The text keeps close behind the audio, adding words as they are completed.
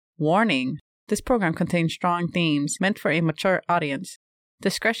Warning: this program contains strong themes meant for a mature audience.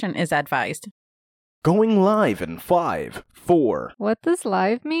 Discretion is advised. Going live in 5, 4. What does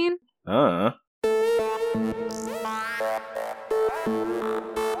live mean?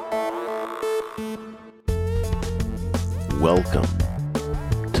 Welcome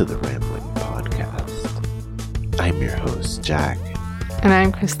to the Rambling Podcast. I'm your host, Jack. And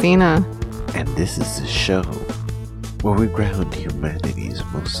I'm Christina. And this is the show where we ground humanity's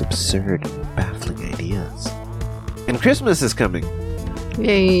most absurd and baffling ideas. And Christmas is coming.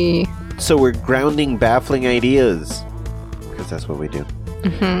 Yay. So we're grounding baffling ideas. Because that's what we do.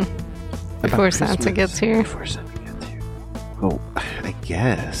 Mm-hmm. Before Santa gets here. Before Santa gets here. Oh, I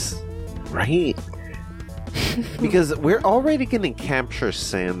guess. Right? Because we're already going to capture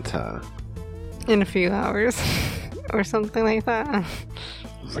Santa. In a few hours. Or something like that.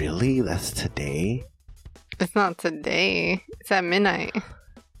 Really? That's today? It's not today. It's at midnight.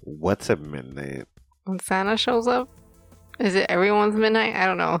 What's at midnight? When Santa shows up? Is it everyone's midnight? I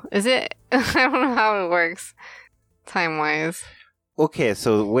don't know. Is it? I don't know how it works. Time-wise. Okay,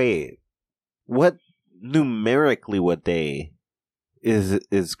 so wait. What day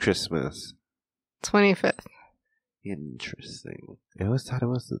is Christmas? 25th. Interesting. I always thought it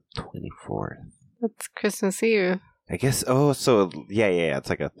was the 24th. That's Christmas Eve. I guess, yeah, it's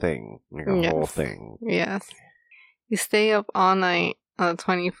like a thing. Like a whole thing. Yes. You stay up all night on the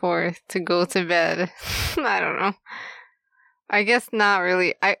 24th to go to bed. I don't know. I guess not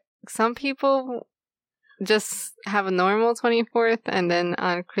really. Some people just have a normal 24th and then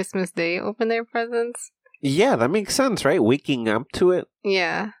on Christmas Day open their presents. Yeah, that makes sense, right? Waking up to it.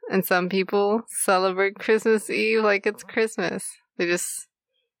 Yeah, and some people celebrate Christmas Eve like it's Christmas. They just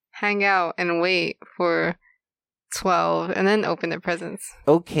hang out and wait for 12 and then open their presents.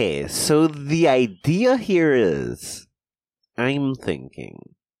 Okay, so the idea here is, I'm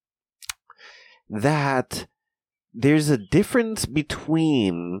thinking that there's a difference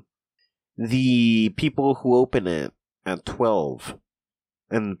between the people who open it at 12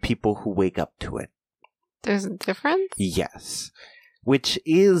 and people who wake up to it. There's a difference? Yes. Which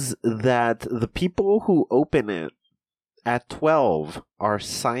is that the people who open it at 12 are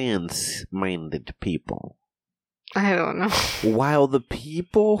science-minded people. I don't know. While the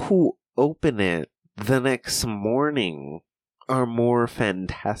people who open it the next morning are more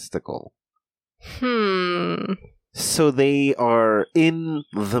fantastical. So they are in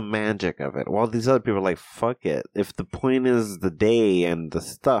the magic of it. While these other people are like, fuck it. If the point is the day and the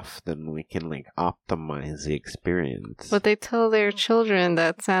stuff, then we can like optimize the experience. But they tell their children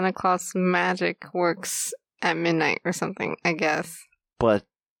that Santa Claus magic works at midnight or something, I guess. But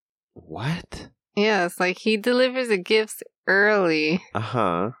what? Yes, like he delivers the gifts early.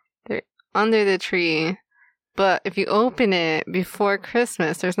 They're under the tree. But if you open it before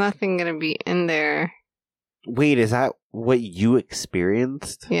Christmas, there's nothing going to be in there. Wait, is that what you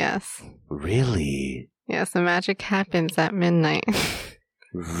experienced? Yes. Really? Yes, the magic happens at midnight.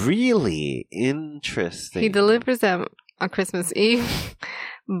 Really? Interesting. He delivers them on Christmas Eve,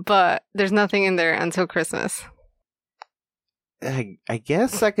 but there's nothing in there until Christmas. I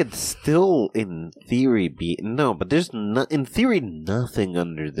guess that could still, in theory, be... No, but there's, in theory, nothing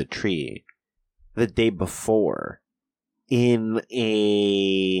under the tree the day before in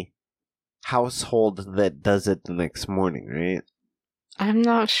a household that does it the next morning, right? I'm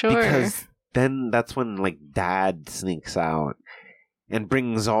not sure. Because then that's when, like, Dad sneaks out and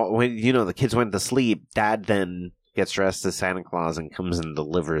brings all... When, the kids went to sleep, Dad then gets dressed as Santa Claus and comes and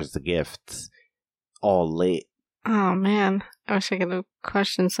delivers the gifts all late. Oh, man. I wish I could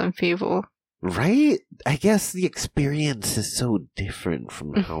question some people. Right? I guess the experience is so different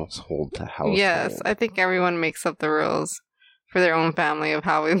from household to household. Yes, I think everyone makes up the rules for their own family of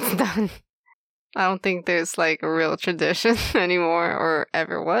how it's done. I don't think there's, like, a real tradition anymore or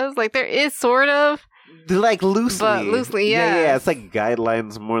ever was. Like, there is sort of. Like, loosely. But loosely, yeah. Yeah, it's like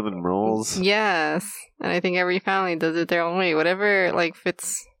guidelines more than rules. Yes. And I think every family does it their own way. Whatever, like,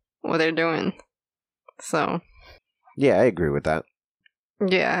 fits what they're doing. So... Yeah, I agree with that.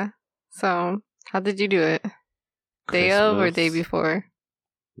 Yeah. So, how did you do it? Day of or day before?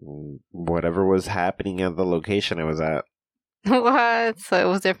 Whatever was happening at the location I was at. What? So it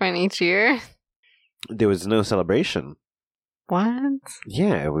was different each year? There was no celebration. What?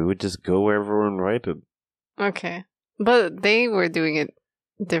 Yeah, we would just go wherever we were invited. Okay. But they were doing it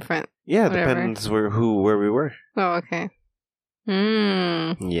different. Yeah, depends where we were. Oh, okay.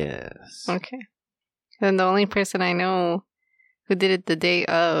 Yes. Okay. Then the only person I know who did it the day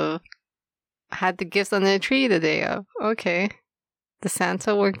of had the gifts under the tree the day of. Okay. Does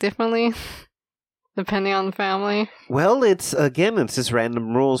Santa work differently? Depending on the family. Well, it's just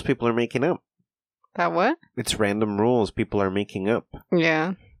random rules people are making up. That what? It's random rules people are making up.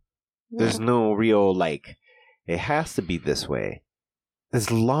 Yeah. There's no real, like, it has to be this way. As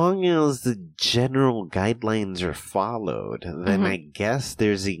long as the general guidelines are followed, then I guess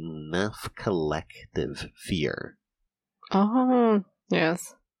there's enough collective fear. Oh,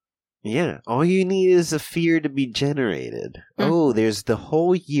 yes. Yeah, all you need is a fear to be generated. Oh, there's the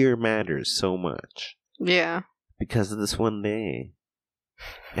whole year matters so much. Yeah. Because of this one day.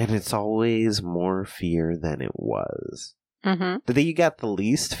 And it's always more fear than it was. The day you got the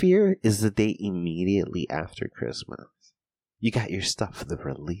least fear is the day immediately after Christmas. You got your stuff, the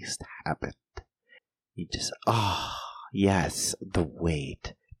release happened. You just, yes, the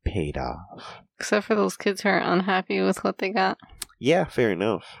wait paid off. Except for those kids who are unhappy with what they got. Yeah, fair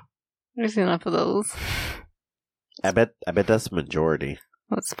enough. There's enough of those. I bet that's the majority.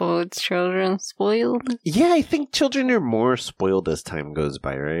 What, spoiled children? Spoiled? Yeah, I think children are more spoiled as time goes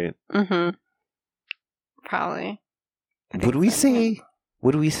by, right? Probably. Would we say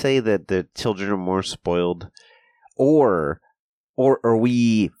that the children are more spoiled? Or are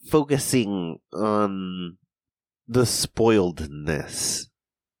we focusing on the spoiledness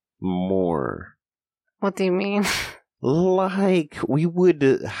more? What do you mean? Like, we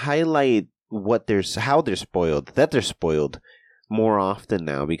would highlight how they're spoiled, that they're spoiled more often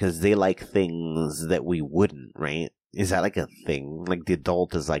now because they like things that we wouldn't, right? Is that like a thing? Like the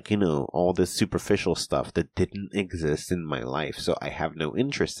adult is like, all this superficial stuff that didn't exist in my life, so I have no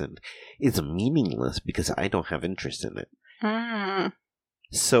interest in. It's meaningless because I don't have interest in it.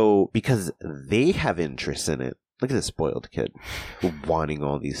 So, because they have interest in it, look at this spoiled kid wanting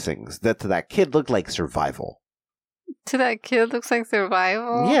all these things. That kid looked like survival. To that kid, looks like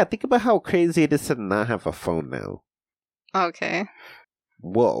survival? Yeah, think about how crazy it is to not have a phone now. Okay.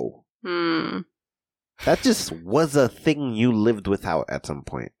 Whoa. That just was a thing you lived without at some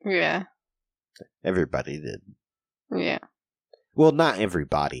point. Yeah. Everybody did. Yeah. Well, not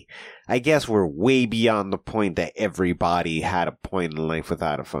everybody. I guess we're way beyond the point that everybody had a point in life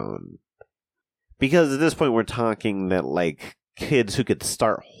without a phone. Because at this point we're talking that, like, kids who could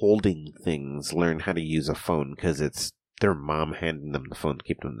start holding things learn how to use a phone because it's their mom handing them the phone to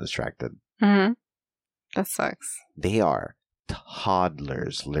keep them distracted. That sucks. They are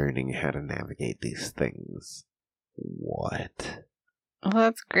toddlers learning how to navigate these things. What? Well,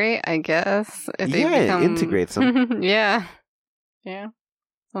 that's great, I guess. If they it integrates them. Yeah.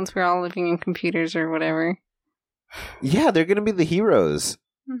 Once we're all living in computers or whatever. Yeah, they're going to be the heroes.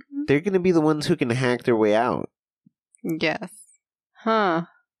 They're going to be the ones who can hack their way out. Yes. Huh.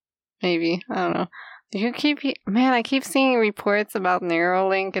 Maybe. I don't know. I keep seeing reports about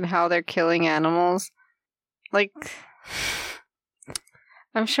Neuralink and how they're killing animals. Like,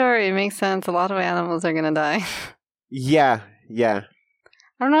 I'm sure it makes sense. A lot of animals are going to die. Yeah. I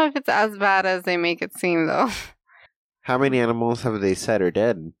don't know if it's as bad as they make it seem, though. How many animals have they said are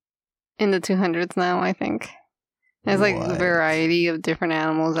dead? In the 200s now, I think. There's like a variety of different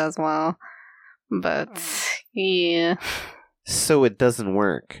animals as well. But, yeah. So it doesn't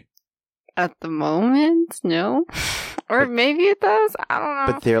work? At the moment, no. Or maybe it does. I don't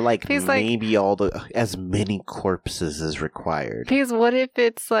know. But they're like maybe as many corpses as required. Because what if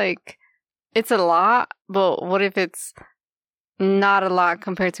it's like, it's a lot, but what if it's not a lot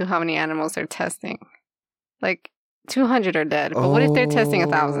compared to how many animals they're testing? Like, 200 are dead, but what if they're testing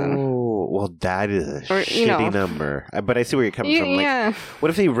 1,000? Oh, well, that is a shitty number. But I see where you're coming from. Like, what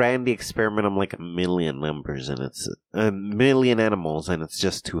if they ran the experiment on like 1 million numbers and it's 1 million animals and it's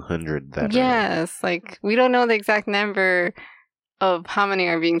just 200 that Yes, like, we don't know the exact number of how many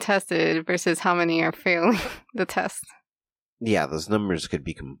are being tested versus how many are failing the test. Yeah, those numbers could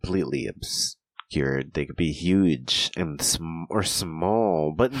be completely obscured. They could be huge and or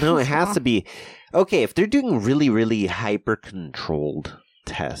small, but no, it has to be okay. If they're doing really, really hyper-controlled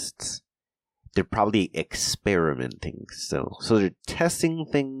tests, they're probably experimenting still. So they're testing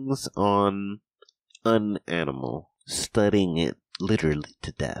things on an animal, studying it literally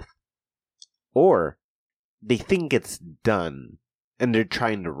to death, or they think it's done and they're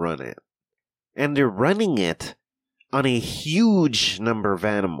trying to run it, and they're running it on a huge number of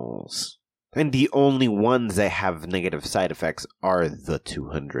animals. And the only ones that have negative side effects are the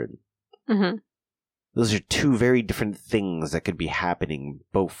 200. Those are two very different things that could be happening,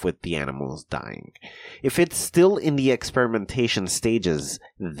 both with the animals dying. If it's still in the experimentation stages,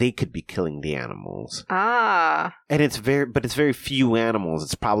 they could be killing the animals. Ah. And it's very few animals.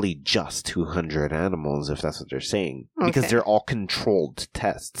 It's probably just 200 animals, if that's what they're saying. Because they're all controlled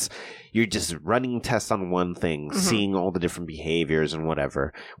tests. You're just running tests on one thing, seeing all the different behaviors and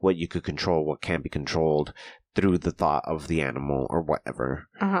whatever, what you could control, what can't be controlled through the thought of the animal or whatever.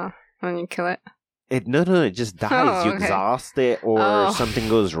 When you kill it. It just dies. You exhaust it, or something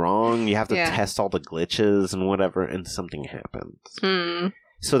goes wrong. You have to test all the glitches and whatever, and something happens.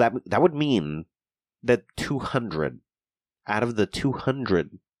 So that would mean that 200 out of the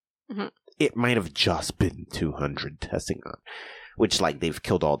 200, it might have just been 200 testing on, which they've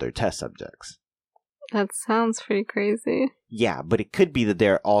killed all their test subjects. That sounds pretty crazy. Yeah, but it could be that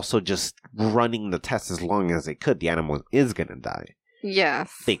they're also just running the test as long as they could. The animal is going to die.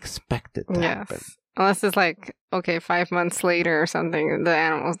 Yes. They expect it to happen. Unless it's 5 months later or something, the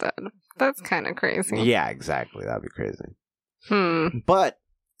animal's dead. That's kind of crazy. Yeah, exactly. That'd be crazy. But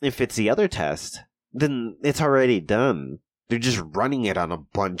if it's the other test, then it's already done. They're just running it on a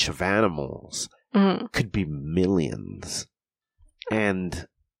bunch of animals. Could be millions. And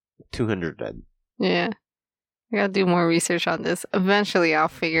 200 dead. Yeah. I gotta do more research on this. Eventually I'll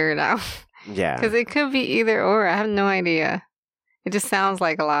figure it out. Yeah. Because it could be either or. I have no idea. It just sounds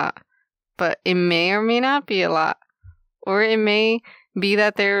like a lot. But it may or may not be a lot. Or it may be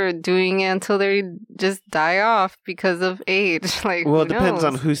that they're doing it until they just die off because of age. Well, it depends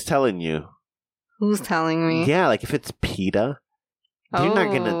on who's telling you. Who's telling me? Yeah, if it's PETA, they're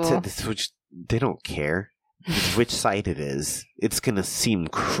not going to... They don't care which site it is. It's going to seem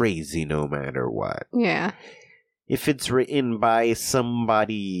crazy no matter what. Yeah. If it's written by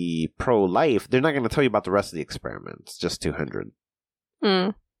somebody pro-life, they're not going to tell you about the rest of the experiments. Just 200.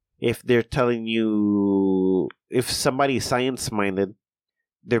 If they're telling you, if somebody's science-minded,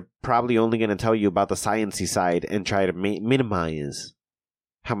 they're probably only going to tell you about the sciencey side and try to minimize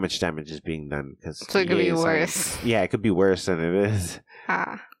how much damage is being done. So it could be worse. Yeah, it could be worse than it is.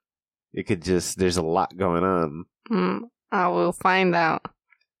 It could there's a lot going on. I will find out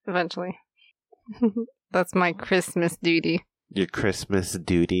eventually. That's my Christmas duty. Your Christmas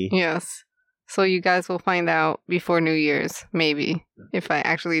duty? Yes. So you guys will find out before New Year's, maybe, if I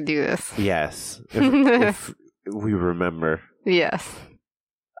actually do this. Yes. If we remember. Yes.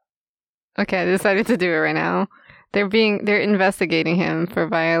 Okay, I decided to do it right now. They're investigating him for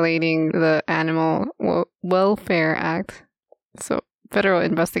violating the Animal Welfare Act. So, federal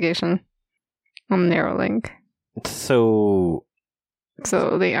investigation on Neuralink. So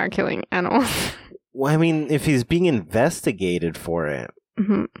they are killing animals. Well, I mean, if he's being investigated for it,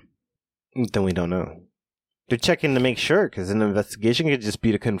 then we don't know. They're checking to make sure, because an investigation could just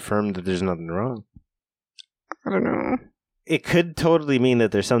be to confirm that there's nothing wrong. I don't know. It could totally mean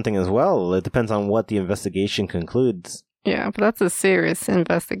that there's something as well. It depends on what the investigation concludes. Yeah, but that's a serious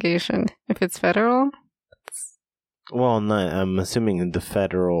investigation. If it's federal? Well, I'm assuming the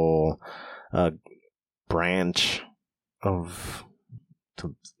federal branch of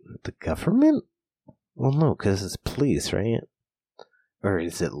the government? Well, no, because it's police, right? Or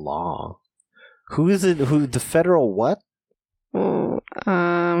is it law? Who is it? The federal what? Oh no,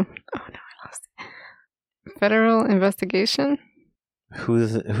 I lost it. Federal investigation? Who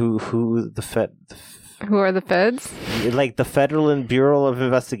is it? Who the Fed? Who are the feds? Like the Federal Bureau of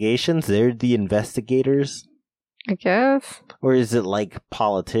Investigations? They're the investigators? I guess. Or is it like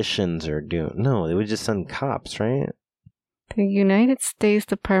politicians are doing? No, they would just send cops, right? The United States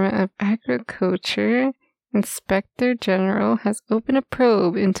Department of Agriculture Inspector General has opened a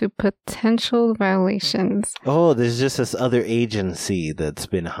probe into potential violations. Oh, there's just this other agency that's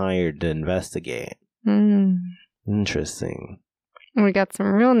been hired to investigate. Interesting. We got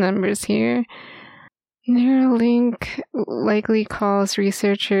some real numbers here. Neuralink likely calls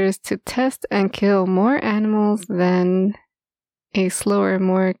researchers to test and kill more animals than a slower,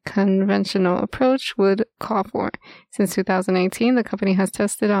 more conventional approach would call for. Since 2018, the company has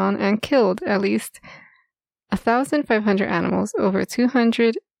tested on and killed at least 1,500 animals, over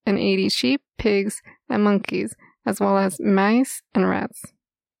 280 sheep, pigs, and monkeys, as well as mice and rats.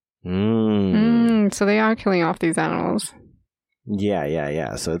 So they are killing off these animals.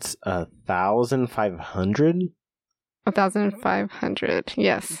 Yeah. So it's 1,500? 1,500,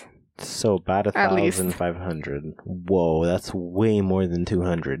 yes. So about 1,500. Whoa, that's way more than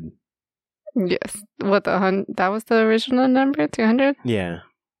 200. Yes. That was the original number? 200? Yeah.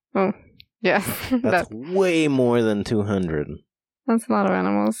 Oh, yes. That's way more than 200. That's a lot of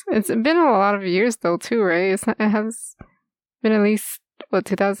animals. It's been a lot of years, though, too, right? It has been at least what,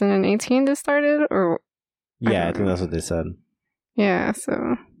 2018 this started? Or Yeah, I think that's what they said. yeah,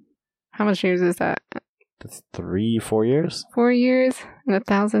 so how much years is that? That's 3-4 years? 4 years and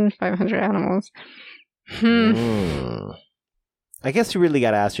 1,500 animals. I guess you really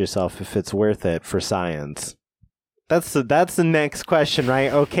got to ask yourself if it's worth it for science. That's the next question,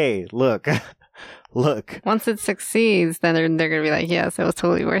 right? Okay, look. Once it succeeds, then they're going to be like, yes, it was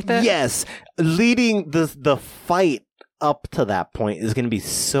totally worth it. Yes. Leading the fight up to that point is going to be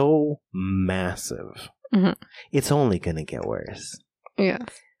so massive. Mhm. It's only going to get worse. Yes.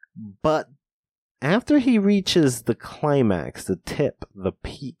 But after he reaches the climax, the tip, the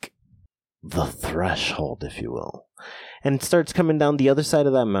peak, the threshold, if you will, and starts coming down the other side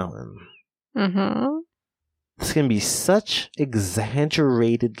of that mountain, Mm-hmm. it's going to be such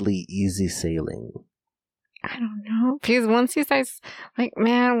exaggeratedly easy sailing. I don't know. Because once he starts, like,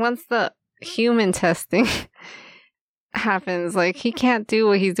 man, once the human testing happens, like, he can't do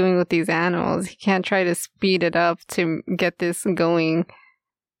what he's doing with these animals. He can't try to speed it up to get this going.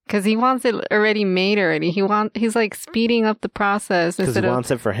 Because he wants it already made already. He's like speeding up the process Because he wants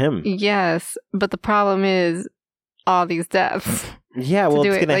it for him. Yes, but the problem is all these deaths. Yeah, well,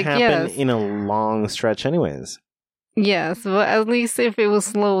 it's going to happen yes. in a long stretch anyways. Yes, but at least if it was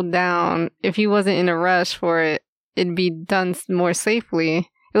slowed down, if he wasn't in a rush for it, it'd be done more safely.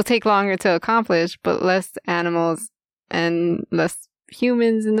 It'll take longer to accomplish, but less animals and less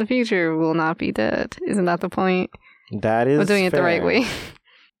humans in the future will not be dead. Isn't that the point? That is We're doing it the right way.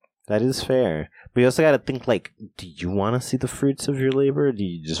 That is fair. But you also got to think, like, do you want to see the fruits of your labor, or do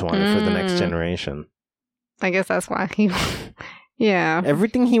you just want it for the next generation? I guess that's why he... yeah.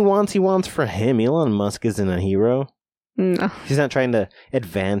 Everything he wants for him. Elon Musk isn't a hero. No. He's not trying to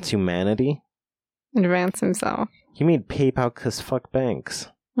advance humanity. Advance himself. He made PayPal because fuck banks.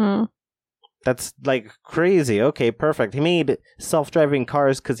 Hmm. That's, like, crazy. Okay, perfect. He made self-driving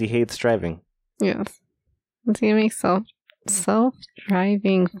cars because he hates driving. Yes. Is he gonna make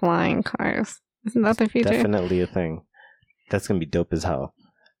self-driving flying cars? Isn't that the future? Definitely a thing. That's going to be dope as hell.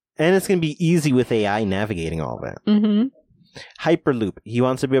 And it's going to be easy with AI navigating all that. Mm-hmm. Hyperloop. He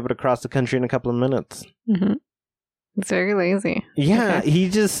wants to be able to cross the country in a couple of minutes. Mm-hmm. It's very lazy. Yeah, Okay.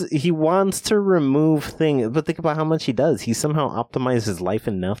 he wants to remove things. But think about how much he does. He somehow optimizes his life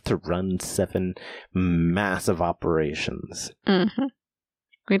enough to run 7 massive operations. Mm-hmm.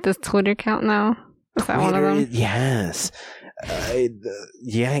 Wait, does Twitter count now? Is that one of them? Yes. I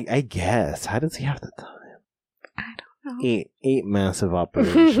guess. How does he have the time? I don't know. 8 massive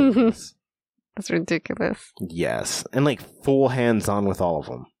operations. That's ridiculous. Yes. And like full hands on with all of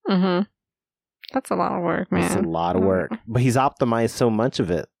them. Mm-hmm. That's a lot of work, man. It's a lot of work. But he's optimized so much of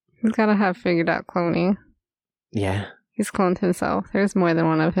it. He's gotta have figured out cloning. Yeah. He's cloned himself. There's more than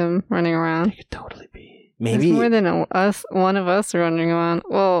one of him running around. It could totally be. Maybe. There's more than one of us running around.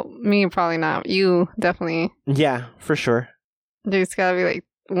 Well, me probably not. You definitely. Yeah, for sure. There's gotta be like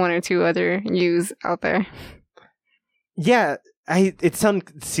 1 or 2 other yous out there. Yeah.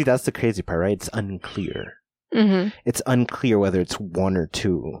 See, that's the crazy part, right? It's unclear. Mm-hmm. It's unclear whether it's 1 or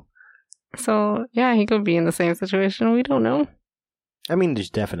 2. So, yeah, he could be in the same situation. We don't know. I mean, there's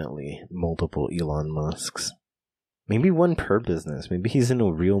definitely multiple Elon Musks. Maybe 1 per business. Maybe he's in a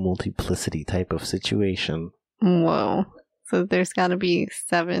real multiplicity type of situation. Whoa. So there's gotta be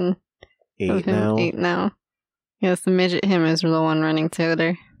 7 8 of him. now. 8 now. Yes, the midget him is the one running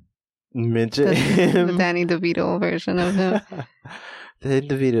Twitter. Midget The him. Danny DeVito version of him. The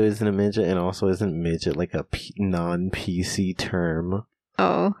DeVito isn't a midget, and also isn't midget like a non-PC term.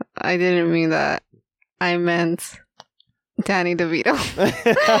 Oh, I didn't mean that. I meant Danny DeVito.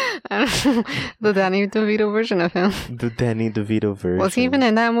 The Danny DeVito version of him. The Danny DeVito version. Was he even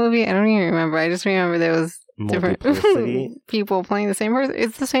in that movie? I don't even remember. I just remember there was different Multiplicity? people playing the same person.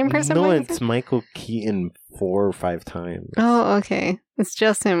 It's the same person No, playing it's the- Michael Keaton 4 or 5 times. Oh, okay. It's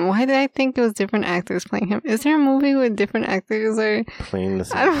just him. Why did I think it was different actors playing him? Is there a movie with different actors or Playing the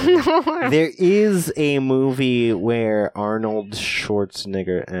same. I don't know. There is a movie where Arnold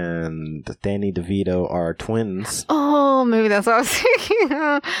Schwarzenegger and Danny DeVito are twins. Oh, maybe that's what I was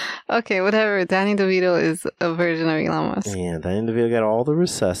thinking. Okay, whatever. Danny DeVito is a version of Elon Musk. Yeah, Danny DeVito got all the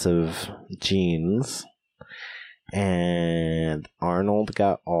recessive genes. And Arnold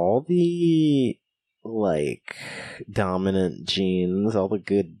got all the, like, dominant genes, all the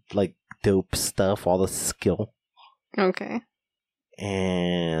good, like, dope stuff, all the skill. Okay.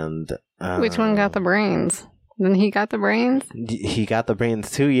 And... Which one got the brains? Then he got the brains? He got the brains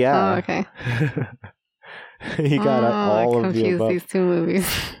too, yeah. Oh, okay. He got all I of the confused above. these 2 movies.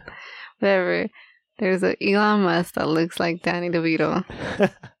 Whatever. There's an Elon Musk that looks like Danny DeVito,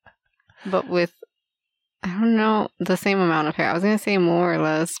 but with I don't know the same amount of hair. I was gonna say more or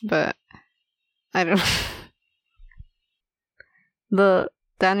less, but I don't. The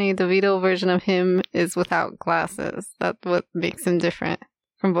Danny DeVito version of him is without glasses. That's what makes him different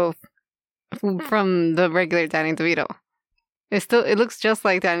from the regular Danny DeVito. It looks just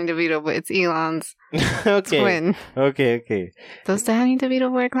like Danny DeVito, but it's Elon's twin. Okay. Does Danny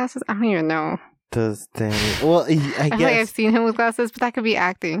DeVito wear glasses? I don't even know. Does Danny? Well, I guess feel like I've seen him with glasses, but that could be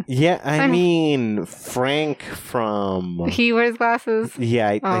acting. Yeah, I mean Frank from. He wears glasses.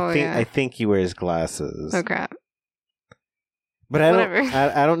 Yeah, I think he wears glasses. Oh crap! But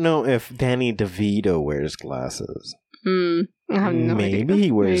I don't know if Danny DeVito wears glasses. I have no idea. Maybe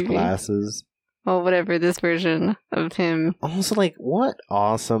he wears glasses. Well, whatever. This version of him. Also, like, what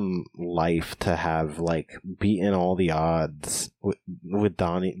awesome life to have, like, beaten all the odds with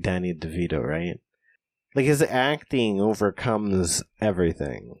Danny DeVito, right? Like, his acting overcomes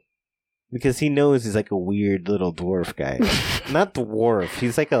everything. Because he knows he's like a weird little dwarf guy. Not dwarf.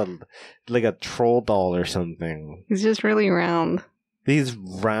 He's like a troll doll or something. He's just really round. He's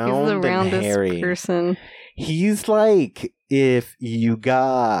round He's the and roundest hairy. person. He's like if you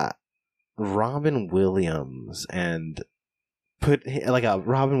got Robin Williams and put like a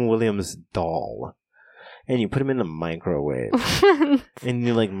Robin Williams doll, and you put him in the microwave, and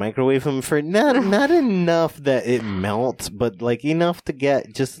you like microwave him for not enough that it melts, but like enough to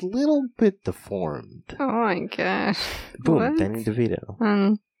get just a little bit deformed. Oh my gosh! Boom, What? Danny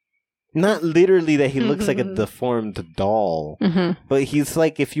DeVito. Not literally that he looks like a deformed doll, but he's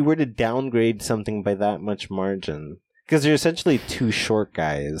like if you were to downgrade something by that much margin, because they're essentially two short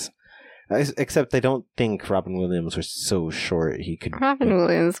guys. Except I don't think Robin Williams was so short he could. Robin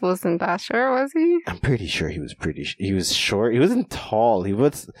Williams wasn't that short, was he? I'm pretty sure he was he was short. He wasn't tall. He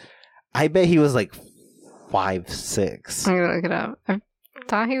was. I bet he was like 5'6". I'm gonna look it up. I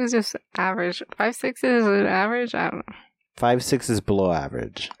thought he was just average. 5'6" is it average? I don't know. 5'6" is below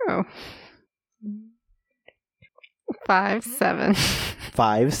average. Oh. 5'7".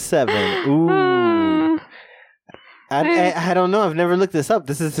 5'7". Ooh. I don't know. I've never looked this up.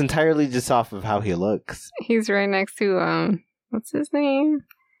 This is entirely just off of how he looks. He's right next to what's his name?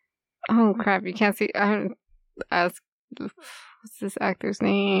 Oh crap! You can't see. I haven't asked. What's this actor's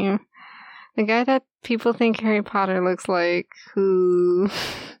name? The guy that people think Harry Potter looks like, who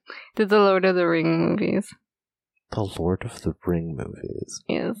did the Lord of the Ring movies. The Lord of the Ring movies.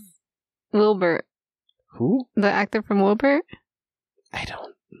 Yes, Wilbur. Who? The actor from Wilbur. I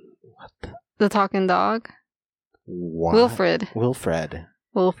don't. What? The talking dog. What? Wilfred. Ellen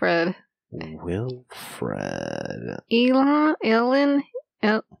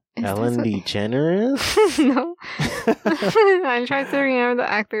DeGeneres? No. I'm trying to remember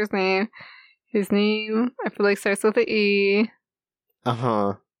the actor's name. His name, I feel like, starts with an E.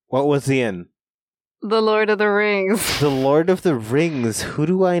 Uh-huh. What was he in? The Lord of the Rings. The Lord of the Rings. Who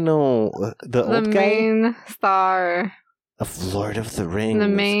do I know? The old guy? The main star. Of Lord of the Rings. The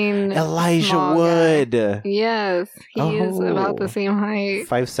main Elijah Wood. Guy. Yes. He is about the same height.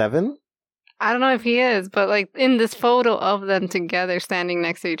 5'7"? I don't know if he is, but like in this photo of them together standing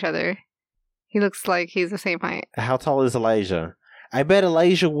next to each other, he looks like he's the same height. How tall is Elijah? I bet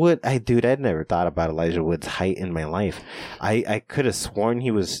Elijah Wood. I'd never thought about Elijah Wood's height in my life. I could have sworn he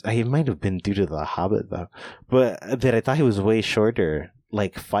was. He might have been due to The Hobbit though, but that I thought he was way shorter,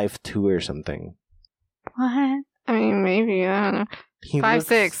 like 5'2" or something. What? I mean, maybe I don't know.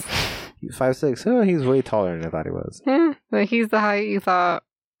 5'6". 5'6". Oh, he's way taller than I thought he was. Yeah, but he's the height you thought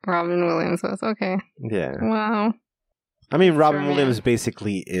Robin Williams was. Okay. Yeah. Wow. I mean, Robin Williams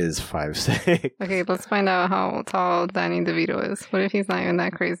basically is 5'6". Okay, let's find out how tall Danny DeVito is. What if he's not even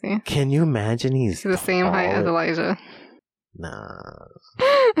that crazy? Can you imagine he's the same height as Elijah? Nah.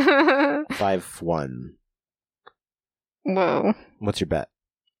 5'1". Whoa. What's your bet?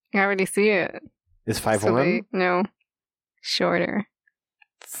 I already see it. Is 5'1"? No. Shorter.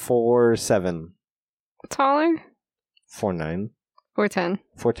 4'7". Taller? 4'9". 4'10".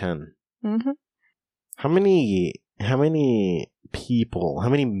 4'10". Mm-hmm. How many people, how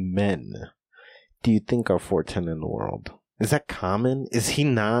many men do you think are 4'10" in the world? Is that common? Is he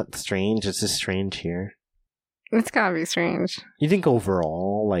not strange? Is this strange here? It's gotta be strange. You think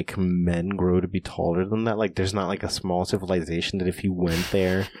overall, like, men grow to be taller than that? Like, there's not, like, a small civilization that if you went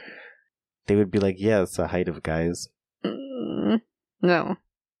there, they would be like, yeah, it's the height of guys. No.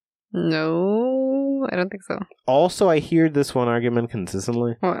 No, I don't think so. Also, I hear this one argument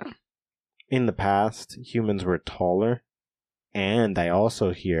consistently. What? In the past, humans were taller. And I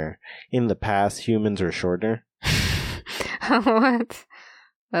also hear, in the past, humans were shorter. What?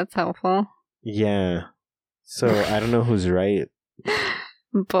 That's helpful. Yeah. So, I don't know who's right.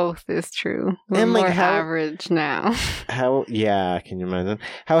 both is true. We're And, like, more how- average now. How? Yeah, can you imagine?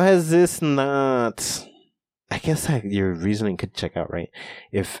 How has this not? I guess your reasoning could check out, right?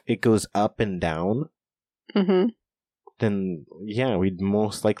 If it goes up and down, Mm-hmm. then yeah, we'd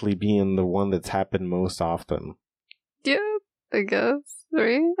most likely be in the one that's happened most often. Yeah, I guess.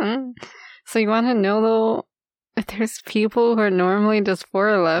 Right? So you want to know, though, if there's people who are normally just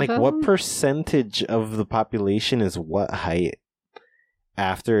 4'11"? Like, what percentage of the population is what height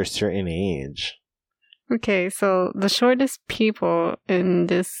after a certain age? Okay, so the shortest people in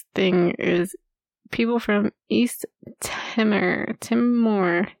this thing is people from East Timor,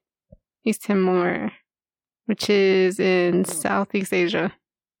 which is in Southeast Asia.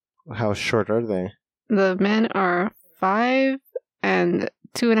 How short are they? The men are 5 and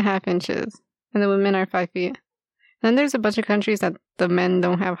 2.5 inches, and the women are 5 feet. Then there's a bunch of countries that the men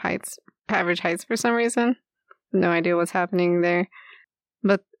don't have average heights for some reason. No idea what's happening there.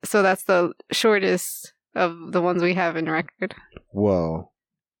 But so that's the shortest of the ones we have in record. Whoa.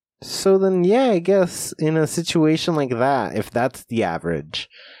 So then, yeah, I guess in a situation like that, if that's the average,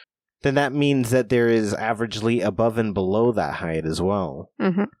 then that means that there is averagely above and below that height as well.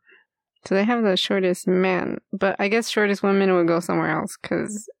 Mm-hmm. So they have the shortest man, but I guess shortest women would go somewhere else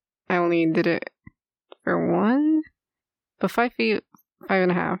because I only did it for one. But 5 feet,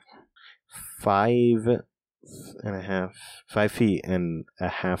 5.5. 5.5. 5 feet and a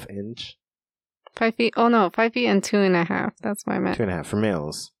half inch. 5 feet. Oh no, 5 feet and 2.5. That's what I meant. 2.5 for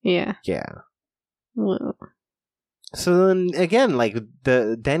males. Yeah. Yeah. Whoa. So then again, like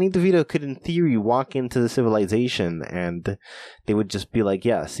the Danny DeVito could in theory walk into the civilization and they would just be like,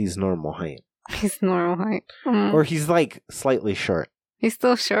 yes, he's normal height. He's normal height. Or he's like slightly short. He's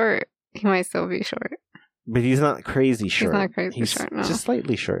still short. He might still be short. But he's not crazy short. He's not crazy short, no. Just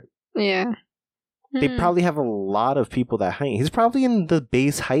slightly short. Yeah. They probably have a lot of people that height. He's probably in the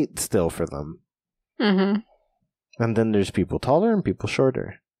base height still for them. Mm-hmm. And then there's people taller and people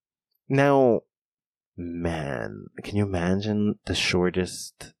shorter. Now, man, can you imagine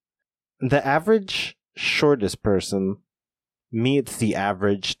the average shortest person meets the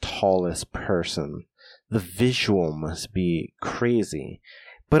average tallest person? The visual must be crazy.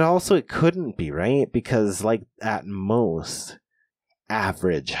 But also it couldn't be, right? Because, like, at most,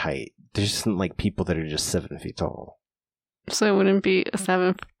 average height, there's just like people that are just 7 feet tall. So it wouldn't be a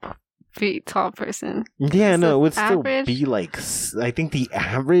 7 feet tall person. Yeah, no, it would average? still be like, I think the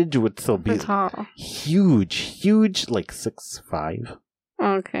average would still be tall. huge, like 6'5".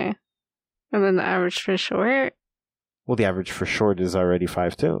 Okay. And then the average for short? Well, the average for short is already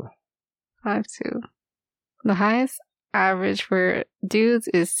 5'2". 5'2". The highest average for dudes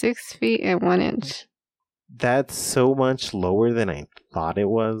is 6 feet and 1 inch. That's so much lower than I thought it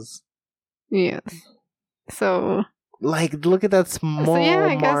was. Yes. So, like, look at that small so yeah,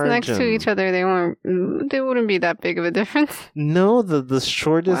 I guess margin. next to each other they wouldn't be that big of a difference. No, the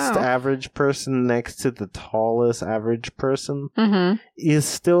shortest Wow. average person next to the tallest average person Mm-hmm. is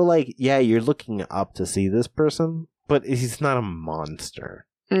still like, yeah, you're looking up to see this person, but he's not a monster.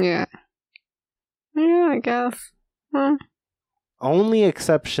 Yeah. Yeah, I guess. Only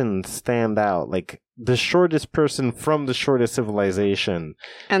exceptions stand out, like the shortest person from the shortest civilization.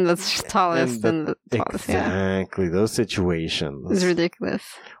 And the tallest And and the tallest, yeah. Exactly, those situations. It's ridiculous.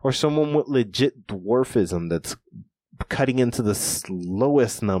 Or someone with legit dwarfism that's cutting into the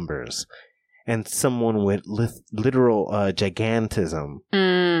slowest numbers. And someone with literal gigantism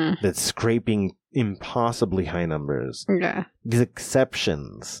that's scraping impossibly high numbers. Yeah. These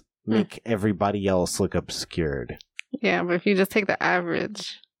exceptions make everybody else look obscured. Yeah, but if you just take the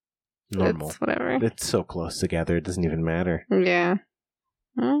average, Normal. it's whatever. It's so close together, it doesn't even matter. Yeah.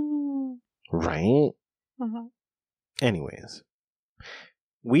 Mm. Right? Uh-huh. Anyways,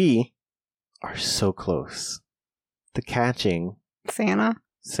 we are so close to catching Santa.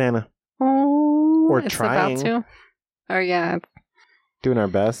 Oh, or it's trying. About to. Or yeah. Doing our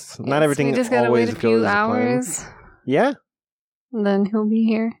best. Not Yes, everything we just gotta always wait a few goes hours. as planned. Yeah. And then he'll be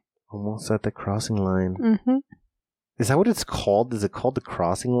here. Almost at the crossing line. Mm-hmm. Is that what it's called? Is it called the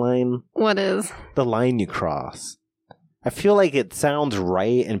crossing line? What is? The line you cross. I feel like it sounds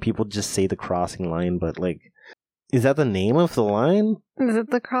right and people just say the crossing line, but like, is that the name of the line? Is it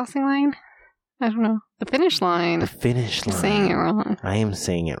the crossing line? I don't know. The finish line. The finish line. You're saying it wrong. I am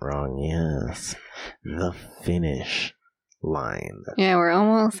saying it wrong, yes. The finish line. Yeah, we're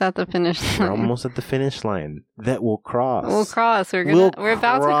almost at the finish line. We're almost at the finish line that we'll cross. We'll cross. We're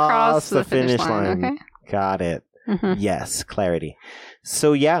about to cross the finish line. Okay. Got it. Mm-hmm. Yes, clarity.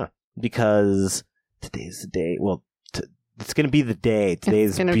 So yeah, because today's the day. Well, it's going to be the day.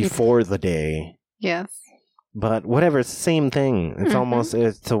 Today's gonna be before the day. Yes. But whatever, it's the same thing. It's almost,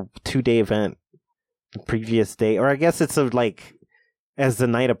 it's a 2-day event. The previous day, or I guess it's as the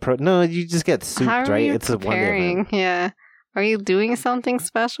night approach. No, you just get souped, How are right? you It's a 1-day preparing? event. Yeah. Are you doing something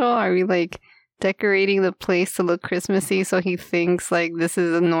special? Are we like decorating the place to look Christmassy so he thinks like this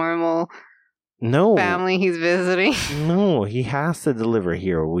is a normal No. family he's visiting? No, he has to deliver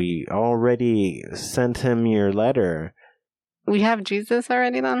here. We already sent him your letter. We have Jesus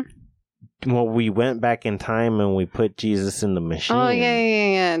already then? Well, we went back in time and we put Jesus in the machine. Oh,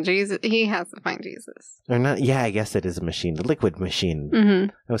 yeah. Jesus. He has to find Jesus. Or not? Yeah, I guess it is a machine. The liquid machine. Mm-hmm.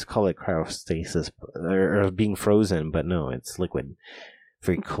 I always call it cryostasis or being frozen, but no, it's liquid.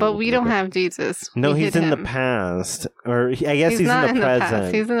 Very cool. But we don't have Jesus. No, We he's hid in him. the past. Or I guess he's not in the present.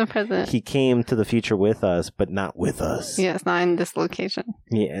 past. He's in the present. He came to the future with us, but not with us. Yeah, it's not in this location.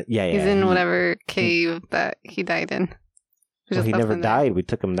 Yeah. He's in whatever cave that he died in. We Well, just he left never him there. died. We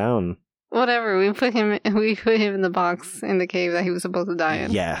took him down. Whatever. We put him in the box in the cave that he was supposed to die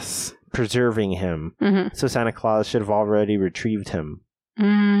in. Yes, preserving him. Mm-hmm. So Santa Claus should have already retrieved him.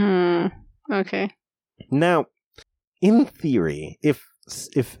 Mm-hmm. Okay. Now, in theory, if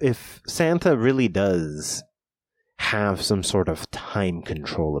Santa really does have some sort of time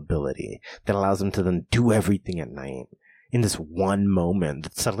control ability that allows him to then do everything at night in this one moment,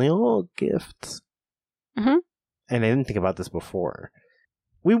 it's suddenly, gifts. Mm-hmm. And I didn't think about this before.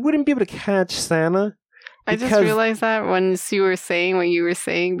 We wouldn't be able to catch Santa. I just because- realized that once you were saying what you were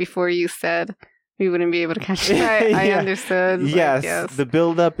saying before you said we wouldn't be able to catch it. I Yeah. understood. like, Yes, the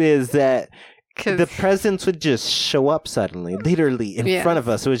buildup is that 'Cause- the presents would just show up suddenly, literally in Yeah. front of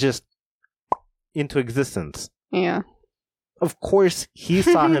us. It was just into existence. yeah. Of course, he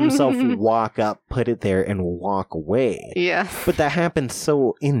saw himself walk up, put it there, and walk away. Yeah. But that happened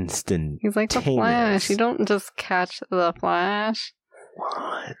so instant. He's like the Flash. You don't just catch the Flash.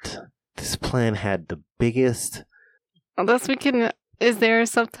 What? This plan had the biggest... Unless we can... Is there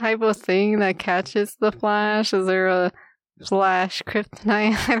some type of thing that catches the Flash? Is there a Flash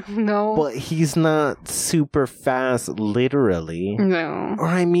kryptonite? I don't know. But he's not super fast, literally. No. Or,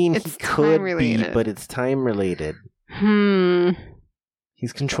 I mean, It's he could be, time-related. but it's time-related.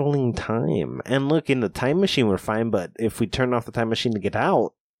 He's controlling time. And look, in the time machine, we're fine, but if we turn off the time machine to get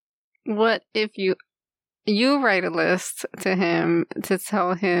out... What if you write a list to him to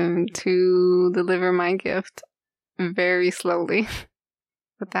tell him to deliver my gift very slowly?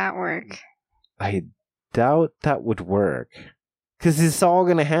 Would that work? I doubt that would work. Because it's all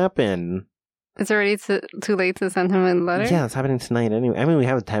going to happen. It's already too late to send him a letter? Yeah, it's happening tonight anyway. I mean, we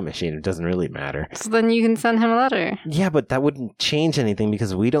have a time machine. It doesn't really matter. So then you can send him a letter. Yeah, but that wouldn't change anything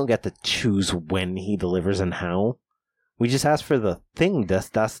because we don't get to choose when he delivers and how. We just ask for the thing.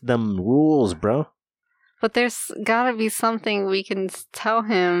 That's them rules, bro. But there's gotta be something we can tell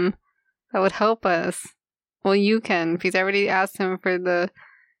him that would help us. Well, you can, because I already asked him for the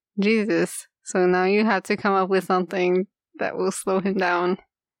Jesus. So now you have to come up with something that will slow him down.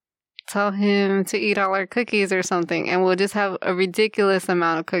 Tell him to eat all our cookies or something, and we'll just have a ridiculous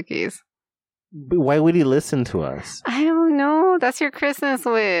amount of cookies. But why would he listen to us? I don't know. That's your Christmas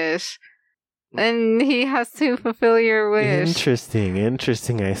wish. And he has to fulfill your wish. Interesting.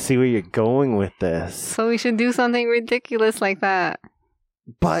 I see where you're going with this. So we should do something ridiculous like that.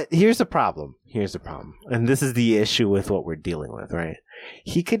 But here's the problem. And this is the issue with what we're dealing with, right?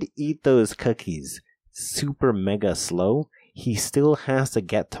 He could eat those cookies super mega slow. He still has to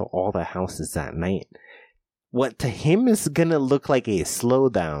get to all the houses that night. What to him is gonna look like a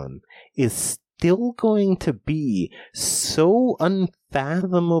slowdown is still going to be so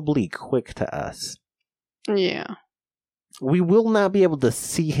unfathomably quick to us. Yeah. We will not be able to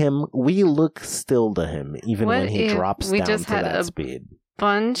see him. We look still to him, even What when he if drops we down just to had that a speed.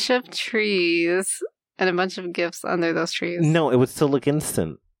 Bunch of trees and a bunch of gifts under those trees. No, it would still look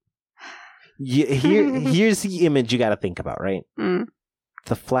instant. Here's the image you got to think about, right? Mm,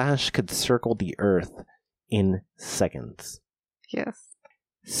 The Flash could circle the Earth in seconds. yes.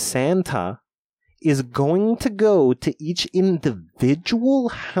 Santa is going to go to each individual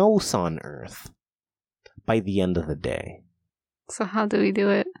house on Earth by the end of the day. So how do we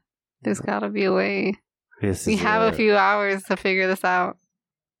do it? There's gotta be a way. We have a few hours to figure this out.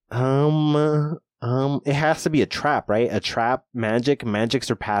 It has to be a trap, right? A trap, magic. Magic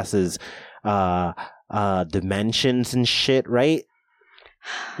surpasses dimensions and shit, right?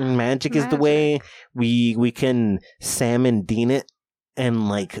 Magic is the way we can Sam and Dean it and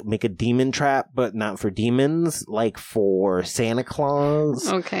like make a demon trap, but not for demons, like for Santa Claus.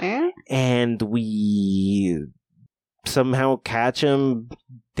 Okay. And we somehow catch him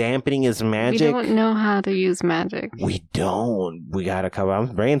dampening his magic. We don't know how to use magic. We don't. We gotta come.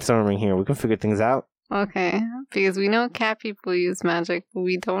 I'm brainstorming here. We can figure things out. Okay. Because we know cat people use magic, but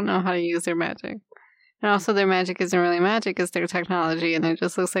we don't know how to use their magic. And also their magic isn't really magic, it's their technology, and it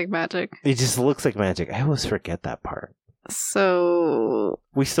just looks like magic. It just looks like magic. I always forget that part. So...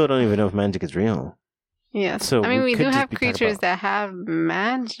 We still don't even know if magic is real. Yes. So I mean, we could do just have be talking creatures about- that have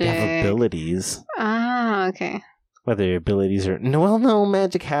magic. They have abilities. Ah, okay. Whether abilities are... No,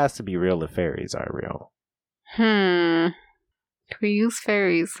 magic has to be real if fairies are real. Can we use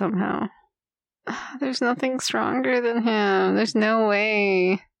fairies somehow? There's nothing stronger than him. There's no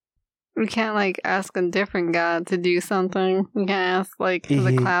way. We can't, like, ask a different god to do something. We can't ask, like,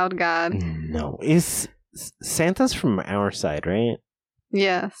 the cloud god. No. Santa's from our side, right?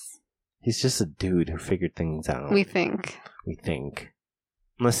 Yes. He's just a dude who figured things out. We think.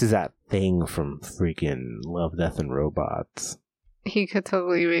 Unless he's that thing from freaking Love, Death, and Robots. He could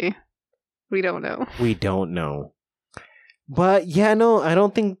totally be. We don't know. We don't know. But, yeah, no, I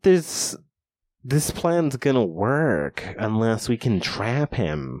don't think this plan's gonna work unless we can trap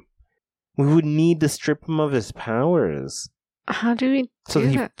him. We would need to strip him of his powers. How do we So do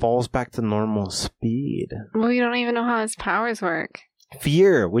that he that? falls back to normal speed. Well, we don't even know how his powers work.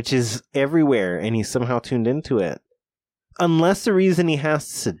 Fear, which is everywhere, and he's somehow tuned into it. Unless the reason he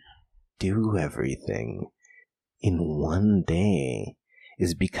has to do everything in one day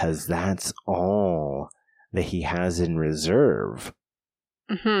is because that's all that he has in reserve.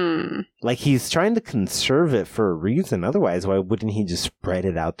 Like, he's trying to conserve it for a reason. Otherwise, why wouldn't he just spread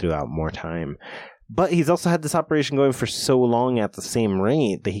it out throughout more time? But he's also had this operation going for so long at the same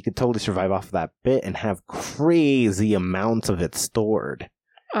rate that he could totally survive off of that bit and have crazy amounts of it stored.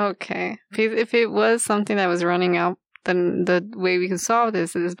 Okay. If it was something that was running out, then the way we can solve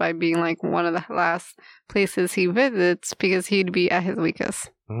this is by being like one of the last places he visits, because he'd be at his weakest.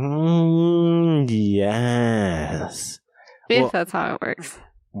 Yes. If that's how it works.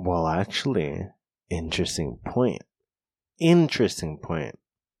 Well, actually, interesting point.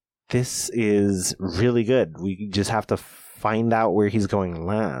 This is really good. We just have to find out where he's going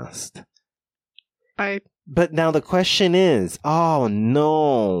last. But now the question is, oh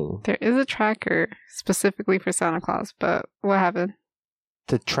no. There is a tracker specifically for Santa Claus, but what happened?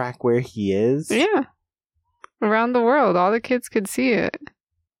 To track where he is? Yeah. Around the world, all the kids could see it.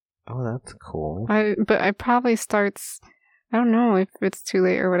 Oh, that's cool. But it probably starts, I don't know if it's too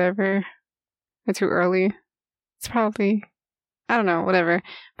late or whatever. Or too early. It's probably, I don't know, whatever.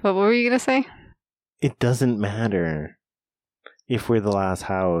 But what were you going to say? It doesn't matter if we're the last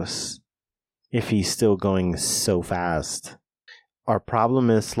house, if he's still going so fast. Our problem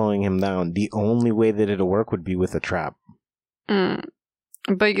is slowing him down. The only way that it'll work would be with a trap.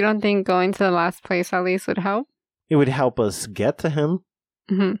 But you don't think going to the last place at least would help? It would help us get to him.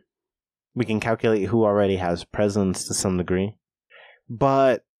 Mm-hmm. We can calculate who already has presence to some degree.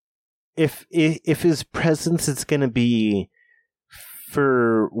 But if his presence is going to be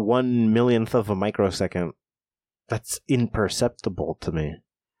for 1/1,000,000th of a microsecond, that's imperceptible to me.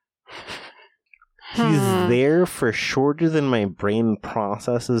 He's there for shorter than my brain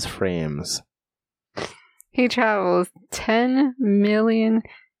processes frames. He travels 10 million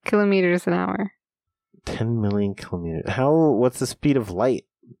kilometers an hour. 10 million kilometers. What's the speed of light?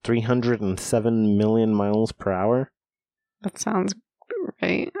 307 million miles per hour? That sounds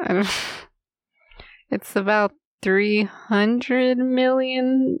right. I don't. It's about 300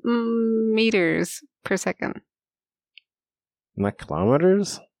 million meters per second. Not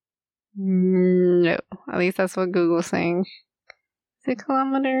kilometers? No. At least that's what Google's saying. Is it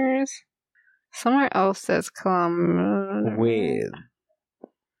kilometers? Somewhere else says kilometers. Wait.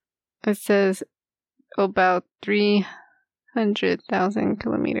 It says about 300,000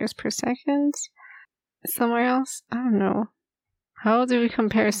 kilometers per second. Somewhere else? I don't know. How do we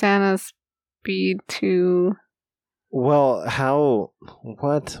compare Santa's speed to... Well, how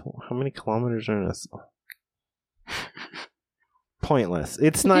many kilometers are in this? Pointless.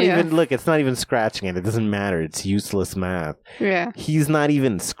 It's not even, look, it's not even scratching it. It doesn't matter. It's useless math. Yeah. He's not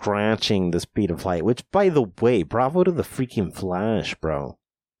even scratching the speed of light, which, by the way, bravo to the freaking Flash, bro.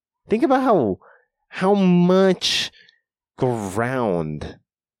 Think about how much ground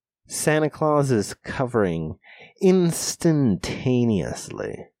Santa Claus is covering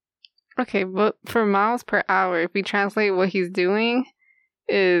instantaneously. Okay, but for miles per hour, if we translate what he's doing,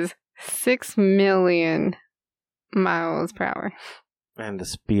 is 6 million miles per hour. And the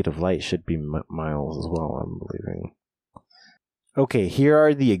speed of light should be miles as well, I'm believing. Okay, here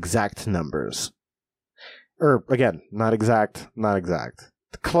are the exact numbers. Again, not exact.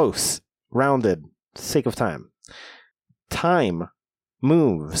 Close. Rounded. Sake of time. Time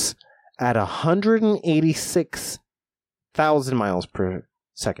moves at 186,000 miles per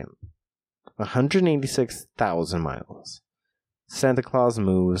second. 186,000 miles. Santa Claus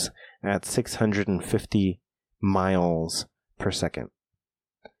moves at 650 miles per second.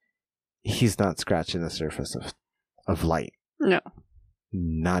 He's not scratching the surface of light. No.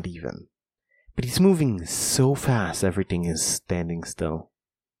 Not even. But he's moving so fast, everything is standing still.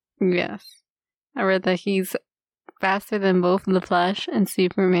 Yes. I read that he's faster than both The Flash and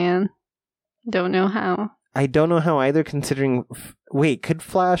Superman. Don't know how. I don't know how either, considering... Wait, could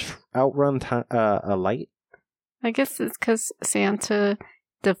Flash outrun a light? I guess it's because Santa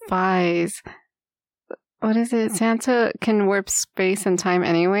defies... What is it? Santa can warp space and time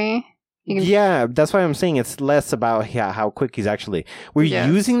anyway. Yeah, that's why I'm saying it's less about how quick he's actually... We're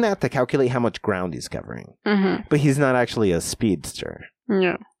using that to calculate how much ground he's covering. Mm-hmm. But he's not actually a speedster.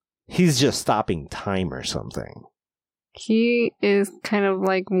 No. He's just stopping time or something. He is kind of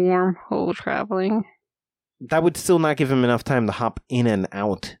like wormhole traveling. That would still not give him enough time to hop in and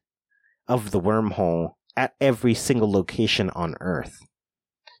out of the wormhole at every single location on Earth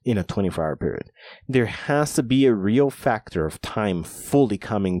in a 24-hour period. There has to be a real factor of time fully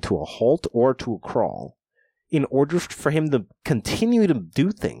coming to a halt or to a crawl in order for him to continue to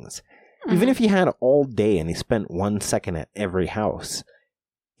do things. Mm-hmm. Even if he had all day and he spent 1 second at every house,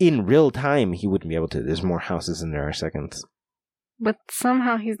 in real time, he wouldn't be able to. There's more houses than there are seconds. But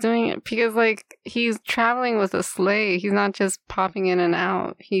somehow he's doing it because, he's traveling with a sleigh. He's not just popping in and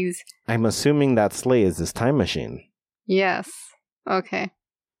out. I'm assuming that sleigh is this time machine. Yes. Okay.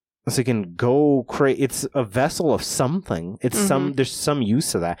 So he can go it's a vessel of something. It's there's some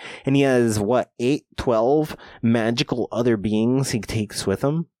use of that. And he has, 12 magical other beings he takes with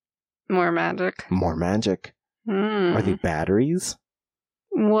him? More magic. Are they batteries?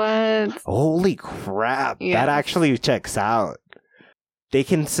 What? Holy crap. Yes. That actually checks out. They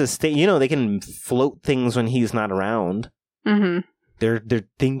can sustain, they can float things when he's not around. Mm-hmm. They're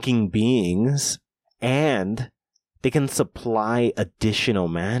thinking beings, and they can supply additional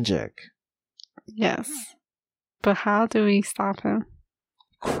magic. Yes. But how do we stop him?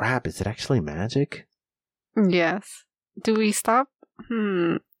 Crap, is it actually magic? Yes. Do we stop?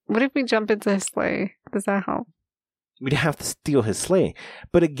 What if we jump into his sleigh? Does that help? We'd have to steal his sleigh.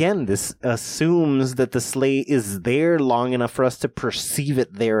 But again, this assumes that the sleigh is there long enough for us to perceive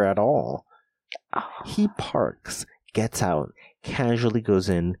it there at all. Oh. He parks, gets out, casually goes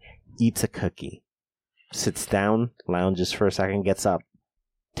in, eats a cookie, sits down, lounges for a second, gets up,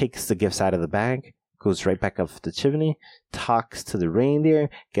 takes the gifts out of the bag, goes right back up the chimney, talks to the reindeer,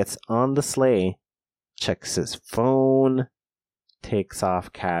 gets on the sleigh, checks his phone, takes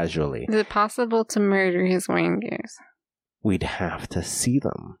off casually. Is it possible to murder his reindeers? We'd have to see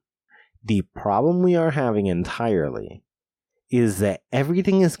them. The problem we are having entirely is that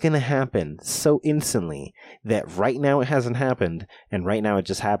everything is going to happen so instantly that right now it hasn't happened, and right now it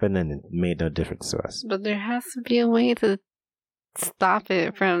just happened and it made no difference to us. But there has to be a way to stop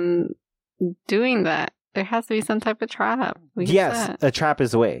it from doing that. There has to be some type of trap. Yes, a trap is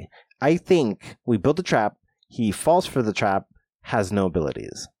the way. I think we built a trap, he falls for the trap, has no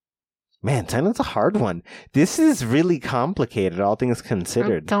abilities. Man, Santa's a hard one. This is really complicated, all things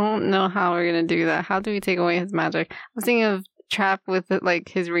considered. I don't know how we're going to do that. How do we take away his magic? I was thinking of trap with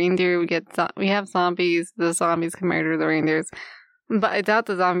his reindeer. We have zombies. The zombies can murder the reindeers. But I doubt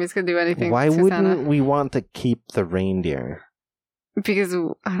the zombies could do anything. Why to wouldn't Santa. we want to keep the reindeer? Because,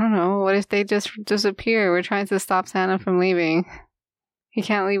 I don't know, what if they just disappear? We're trying to stop Santa from leaving. He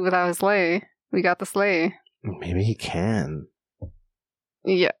can't leave without his sleigh. We got the sleigh. Maybe he can.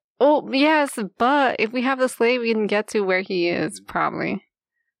 Yeah. Oh, yes, but if we have the sleigh, we can get to where he is, probably.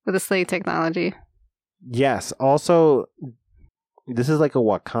 With the sleigh technology. Yes, also, this is like a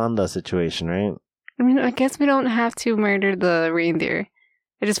Wakanda situation, right? I mean, I guess we don't have to murder the reindeer.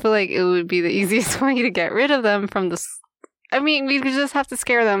 I just feel like it would be the easiest way to get rid of them from the... I mean, we could just have to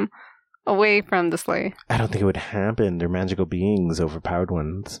scare them away from the sleigh. I don't think it would happen. They're magical beings, overpowered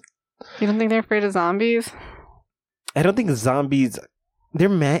ones. You don't think they're afraid of zombies? I don't think zombies... They're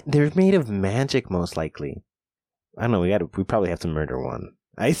made of magic, most likely. I don't know, we probably have to murder one.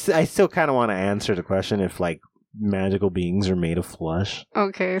 I still kind of want to answer the question if, magical beings are made of flesh.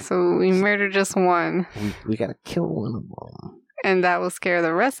 Okay, so we murder just one. We gotta kill one of them. And that will scare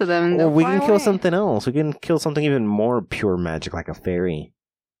the rest of them. Or we can kill something else. We can kill something even more pure magic, like a fairy.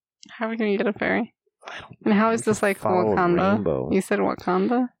 How are we gonna get a fairy? And how is this follow Wakanda? rainbow. You said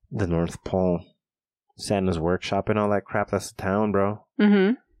Wakanda? The North Pole. Santa's workshop and all that crap, that's the town, bro.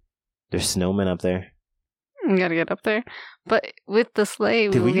 Mm-hmm. There's snowmen up there. We gotta get up there. But with the sleigh,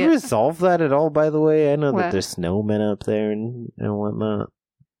 Did we resolve that at all, by the way? I know What? that there's snowmen up there and whatnot.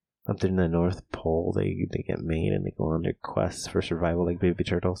 Up there in the North Pole, they get made and they go on their quests for survival like baby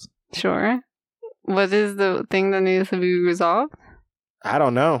turtles. Sure. What is the thing that needs to be resolved? I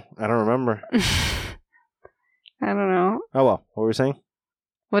don't know. I don't remember. I don't know. Oh, well. What were we saying?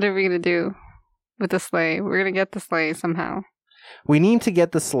 What are we going to do with the sleigh? We're going to get the sleigh somehow. We need to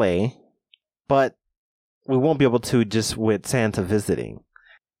get the sleigh, but we won't be able to just with Santa visiting.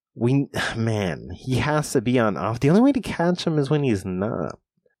 He has to be on off. The only way to catch him is when he's not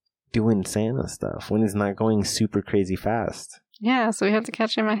doing Santa stuff, when he's not going super crazy fast. Yeah, so we have to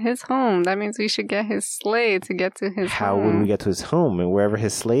catch him at his home. That means we should get his sleigh to get to his How home. would we get to his home? And wherever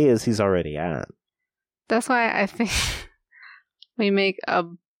his sleigh is, he's already at. That's why I think we make a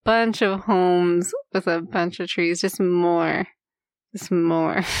bunch of homes with a bunch of trees. Just more.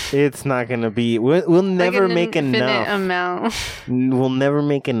 It's not going to be... We'll never like make an enough. infinite amount. We'll never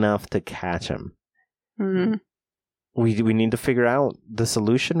make enough to catch him. Mm. We need to figure out... The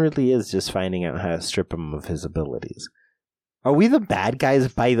solution really is just finding out how to strip him of his abilities. Are we the bad guys,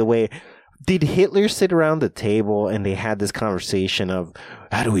 by the way? Did Hitler sit around the table and they had this conversation of,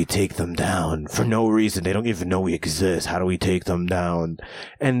 how do we take them down? For no reason. They don't even know we exist. How do we take them down?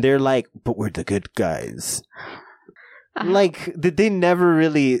 And they're like, but we're the good guys. Like, did they never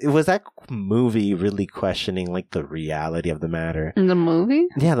really... Was that movie really questioning, like, the reality of the matter? In the movie?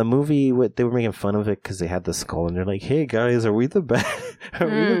 Yeah, the movie, they were making fun of it because they had the skull and they're like, hey, guys, are we the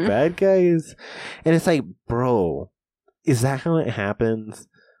bad guys? And it's like, bro, is that how it happens?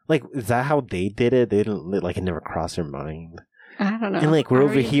 Like, is that how they did it? They didn't, like, it never crossed their mind. I don't know. And, like, we're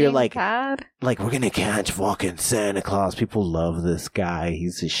over here, like, bad? like, we're gonna catch fucking Santa Claus. People love this guy.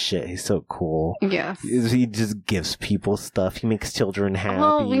 He's a shit. He's so cool. Yes. He just gives people stuff. He makes children happy.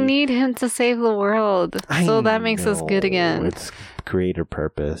 Well, we need him to save the world. So that makes us good again. It's greater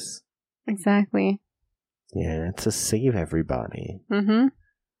purpose. Exactly. Yeah, to save everybody. Mm-hmm.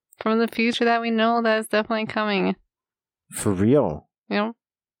 From the future that we know that is definitely coming. For real. You know?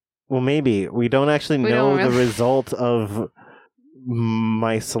 Well, maybe. We don't actually know the result of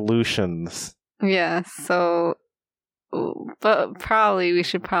my solutions. Yeah, so... But we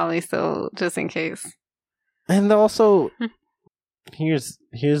should probably still, just in case. And also, here's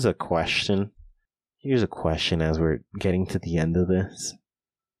a question. Here's a question as we're getting to the end of this.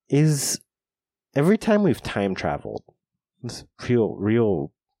 Is every time we've time traveled, this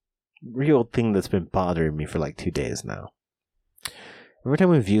real thing that's been bothering me for like 2 days now. Every time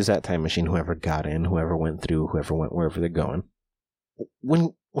we've used that time machine, whoever got in, whoever went through, whoever went wherever they're going,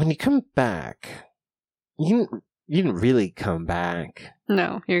 when you come back, you didn't really come back.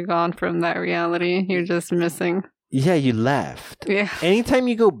 No, you're gone from that reality. You're just missing. Yeah, you left. Yeah. Anytime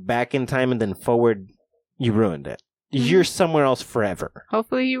you go back in time and then forward, you ruined it. You're somewhere else forever.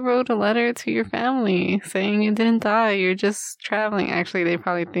 Hopefully you wrote a letter to your family saying you didn't die. You're just traveling. Actually, they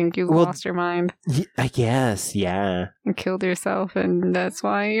probably think you lost your mind. I guess, yeah. And killed yourself, and that's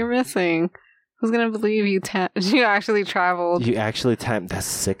why you're missing. Who's going to believe you actually traveled? You actually timed. That's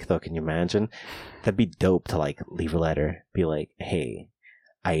sick, though. Can you imagine? That'd be dope to, like, leave a letter. Be like, hey,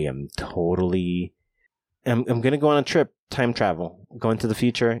 I am totally... I'm going to go on a trip, time travel, go into the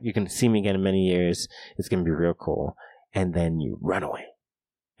future. You can see me again in many years. It's going to be real cool. And then you run away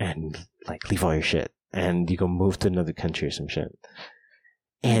and, like, leave all your shit. And you go move to another country or some shit.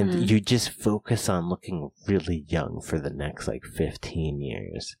 And you just focus on looking really young for the next, like, 15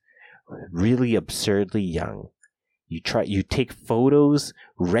 years. Really absurdly young. You take photos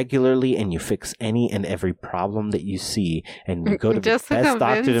regularly and you fix any and every problem that you see, and you go to the best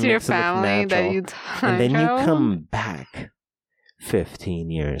doctor to make it look natural. And then you come back 15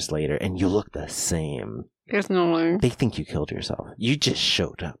 years later and you look the same. There's no way. They think you killed yourself. You just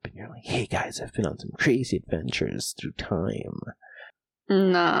showed up and you're like, hey guys, I've been on some crazy adventures through time.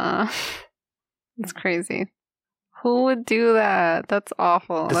 Nah. It's crazy. Who would do that? That's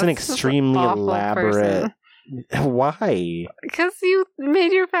awful. That's an extremely elaborate... Person. Why? Because you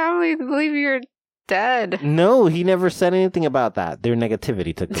made your family believe you're dead. No, he never said anything about that. Their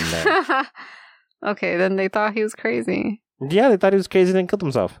negativity took them there. Okay, then they thought he was crazy. Yeah, they thought he was crazy and then killed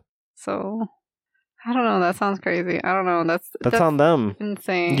himself. So, I don't know. That sounds crazy. I don't know. That's on them.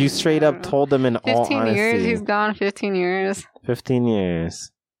 Insane. You straight up told them in all honesty. 15 years? He's gone 15 years. 15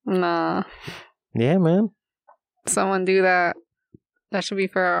 years. Nah. Yeah, man. Someone do that. That should be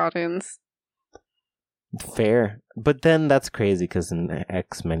for our audience. Fair. But then that's crazy because in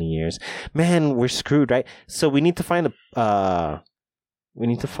X many years, man, we're screwed, right? So we need to find a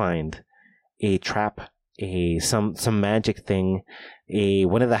trap, some magic thing,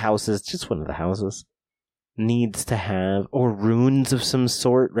 one of the houses, needs to have, or runes of some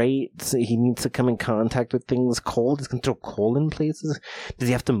sort, right? So he needs to come in contact with things cold. He's going to throw coal in places. Does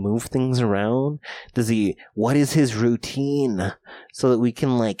he have to move things around? What is his routine? So that we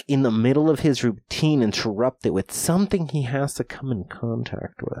can, like, in the middle of his routine, interrupt it with something he has to come in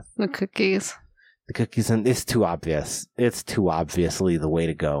contact with. The cookies. The cookies, and it's too obvious. It's too obviously the way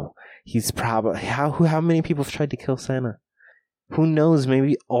to go. He's probably, how many people have tried to kill Santa? Who knows?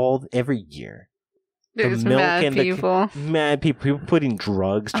 Maybe every year. There's mad people. Mad people. People putting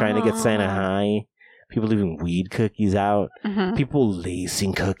drugs, trying to get Santa high. People leaving weed cookies out. Mm-hmm. People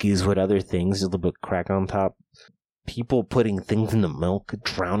lacing cookies with other things, just a little bit of crack on top. People putting things in the milk,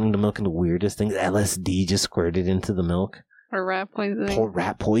 drowning the milk in the weirdest things. LSD just squirted into the milk. Or rat poisoning. Pour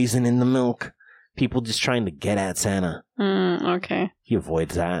rat poison in the milk. People just trying to get at Santa. Okay. He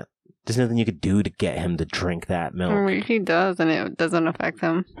avoids that. There's nothing you could do to get him to drink that milk. Or he does, and it doesn't affect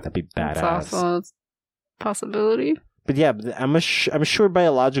him. That'd be badass. It's also a possibility. But yeah, I'm sure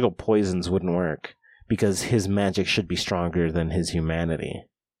biological poisons wouldn't work because his magic should be stronger than his humanity.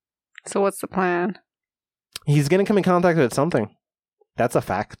 So what's the plan? He's going to come in contact with something. That's a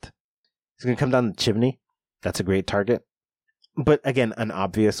fact. He's going to come down the chimney. That's a great target. But again, an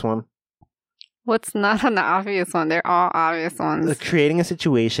obvious one. What's not an obvious one? They're all obvious ones. Creating a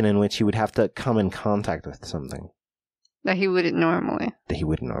situation in which he would have to come in contact with something. That he wouldn't normally.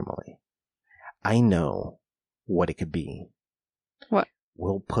 I know what it could be. What?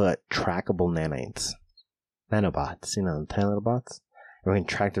 We'll put trackable nanites. Nanobots, tiny little bots. We're going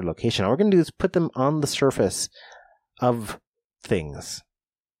to track their location. All we're going to do is put them on the surface of things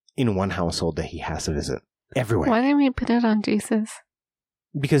in one household that he has to visit. Everywhere. Why didn't we put it on Jesus?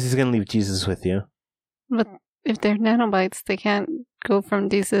 Because he's going to leave Jesus with you. But if they're nanobites, they can't go from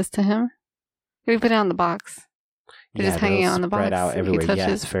Jesus to him. We put it on the box. They're just hanging out on the box. Spread out everywhere.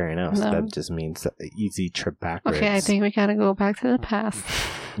 Yes, fair enough. So that just means an easy trip backwards. Okay, I think we gotta go back to the past.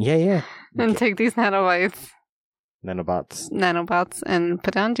 Yeah. And take these nanobots, and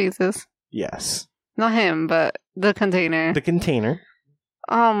put on Jesus. Yes. Not him, but the container. The container.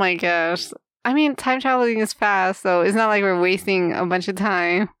 Oh my gosh. I mean, time traveling is fast, so it's not like we're wasting a bunch of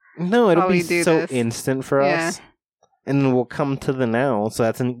time. No, it'll be so instant for us. Yeah. And then we'll come to the now, so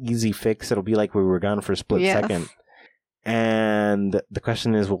that's an easy fix. It'll be like we were gone for a split second. And the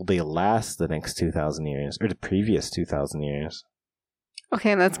question is, will they last the next 2,000 years? Or the previous 2,000 years?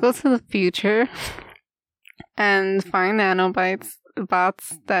 Okay, let's go to the future and find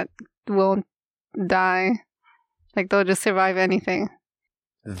bots that won't die. Like, they'll just survive anything.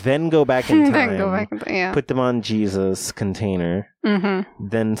 Then go back in time. Yeah. Put them on Jesus' container. Mm-hmm.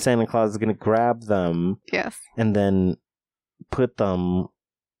 Then Santa Claus is going to grab them. Yes. And then put them...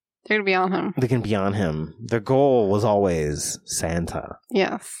 They're going to be on him. They can be on him. Their goal was always Santa.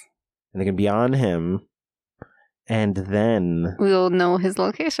 Yes. And they can be on him. And then... we'll know his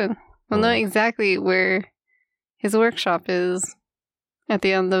location. We'll know exactly where his workshop is at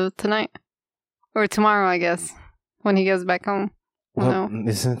the end of tonight. Or tomorrow, I guess. When he goes back home. Well,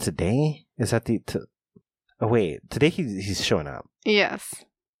 isn't it today? Is that oh, wait. Today he's showing up. Yes.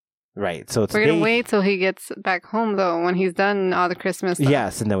 Right. So we're going to wait till he gets back home, though, when he's done all the Christmas stuff.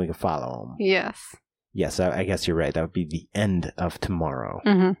 Yes, and then we can follow him. Yes. Yes, I guess you're right. That would be the end of tomorrow.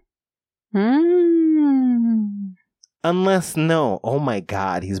 Unless, no. Oh my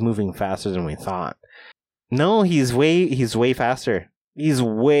God, he's moving faster than we thought. No, he's way faster. He's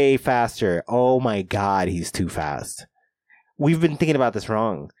way faster. Oh my God, he's too fast. We've been thinking about this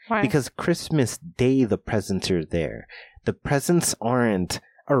wrong. Why? Because Christmas Day, the presents are there. The presents aren't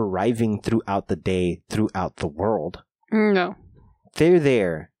arriving throughout the day, throughout the world. No. They're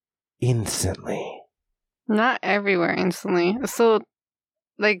there instantly. Not everywhere instantly. So,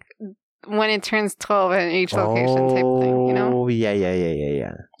 like, when it turns 12 at each location type thing, Oh,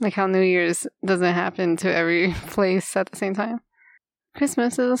 yeah. Like how New Year's doesn't happen to every place at the same time.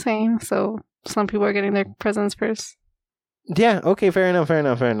 Christmas is the same, so some people are getting their presents first. Yeah, okay, fair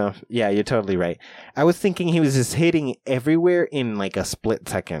enough. Yeah, you're totally right. I was thinking he was just hitting everywhere in like a split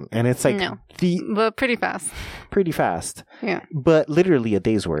second. And it's like... No, but pretty fast. Pretty fast. Yeah. But literally a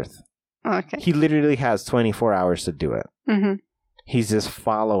day's worth. Okay. He literally has 24 hours to do it. Mm-hmm. He's just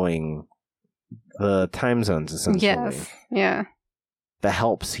following the time zones, essentially. Yes, yeah. That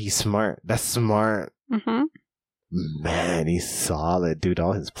helps. He's smart. That's smart. Mm-hmm. Man, he's solid. Dude,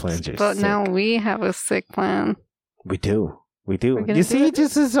 all his plans are But sick. now we have a sick plan. We do. You see,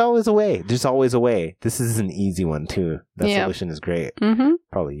 just there's always a way. There's always a way. This is an easy one, too. That solution is great. Mm-hmm.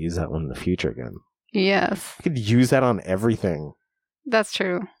 Probably use that one in the future again. Yes. You could use that on everything. That's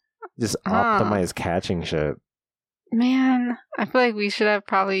true. Just optimize catching shit. Man, I feel like we should have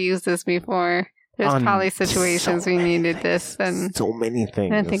probably used this before. There's On probably situations so we many needed this, and so many I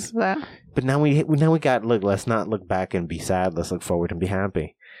didn't think things. of that. But now we got, look, let's not look back and be sad. Let's look forward and be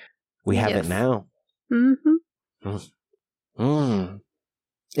happy. We have it Yes. now. Mm-hmm.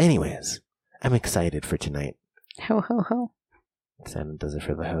 Anyways, I'm excited for tonight. Ho, ho, ho. Santa does it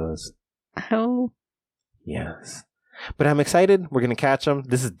for the hose. Ho. Yes. But I'm excited. We're going to catch him.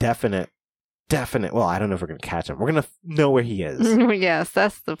 This is definite. Well, I don't know if we're going to catch him. We're going to know where he is. Yes,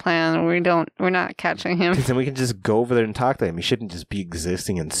 that's the plan. We're not catching him. Because then we can just go over there and talk to him. He shouldn't just be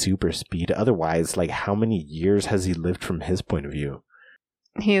existing in super speed. Otherwise, like, how many years has he lived from his point of view?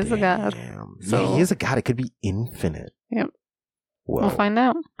 He is a god. So yeah, he is a god. It could be infinite. Yep. Whoa. We'll find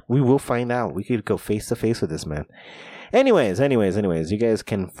out. We will find out. We could go face to face with this man. Anyways, you guys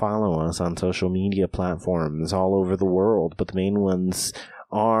can follow us on social media platforms all over the world, but the main ones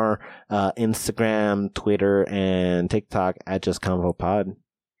are Instagram, Twitter, and TikTok at Just Convo Pod.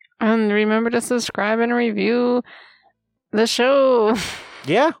 And remember to subscribe and review the show.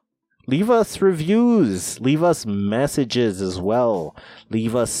 Yeah. Leave us reviews. Leave us messages as well.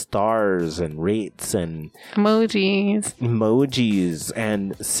 Leave us stars and rates and emojis,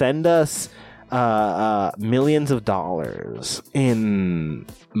 and send us millions of dollars in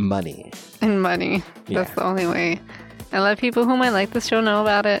money. That's the only way. And let people who might like the show know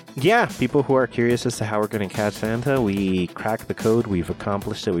about it. Yeah, people who are curious as to how we're going to catch Santa, we cracked the code, we've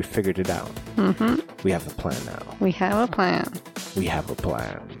accomplished it, we figured it out. Mm-hmm. We have a plan now. We have a plan.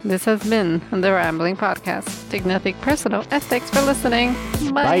 This has been the Rambling Podcast. Take nothing personal, and thanks for listening.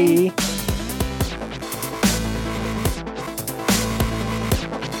 Bye.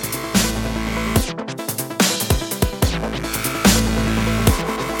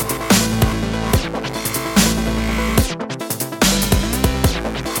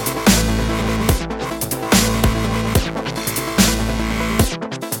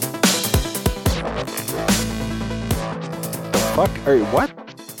 Or what?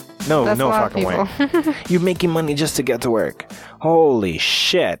 No, That's no a lot fucking way. of people. You're making money just to get to work. Holy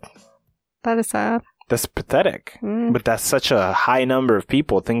shit. That is sad. That's pathetic. Mm. But that's such a high number of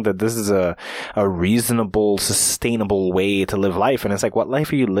people think that this is a reasonable, sustainable way to live life. And it's like, what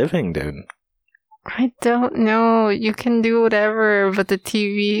life are you living, dude? I don't know. You can do whatever, but the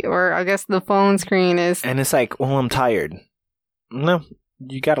TV, or I guess the phone screen is... And it's like, well, I'm tired. No,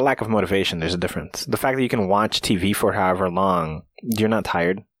 you got a lack of motivation. There's a difference. The fact that you can watch TV for however long, you're not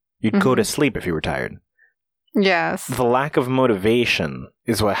tired. You'd go to sleep if you were tired. Yes. The lack of motivation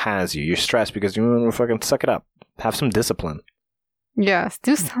is what has you. You're stressed because you want to fucking suck it up. Have some discipline. Yes,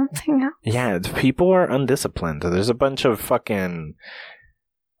 do something else. Yeah, people are undisciplined. There's a bunch of fucking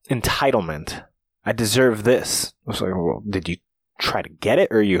entitlement. I deserve this. I was like, well, did you try to get it,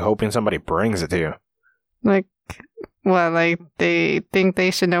 or are you hoping somebody brings it to you? Like, what, like they think they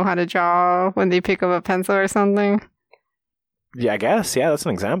should know how to draw when they pick up a pencil or something? Yeah, I guess. Yeah, that's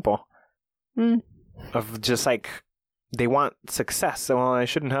an example. Mm. Of just like, they want success. So, well, I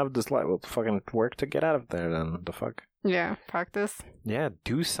shouldn't have this life. Well, fucking work to get out of there then. The fuck? Yeah, practice. Yeah,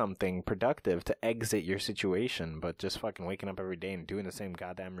 do something productive to exit your situation, but just fucking waking up every day and doing the same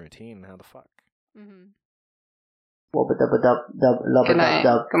goddamn routine. How the fuck? Mm-hmm. Good night.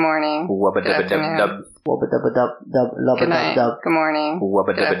 Good morning. Good afternoon. Good night. Good morning.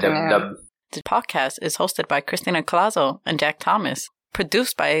 Good afternoon. The podcast is hosted by Christina Colazo and Jack Thomas,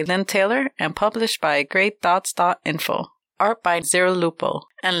 produced by Lynn Taylor, and published by greatthoughts.info. Art by Zero Lupo,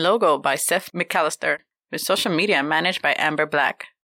 and logo by Seth McAllister, with social media managed by Amber Black.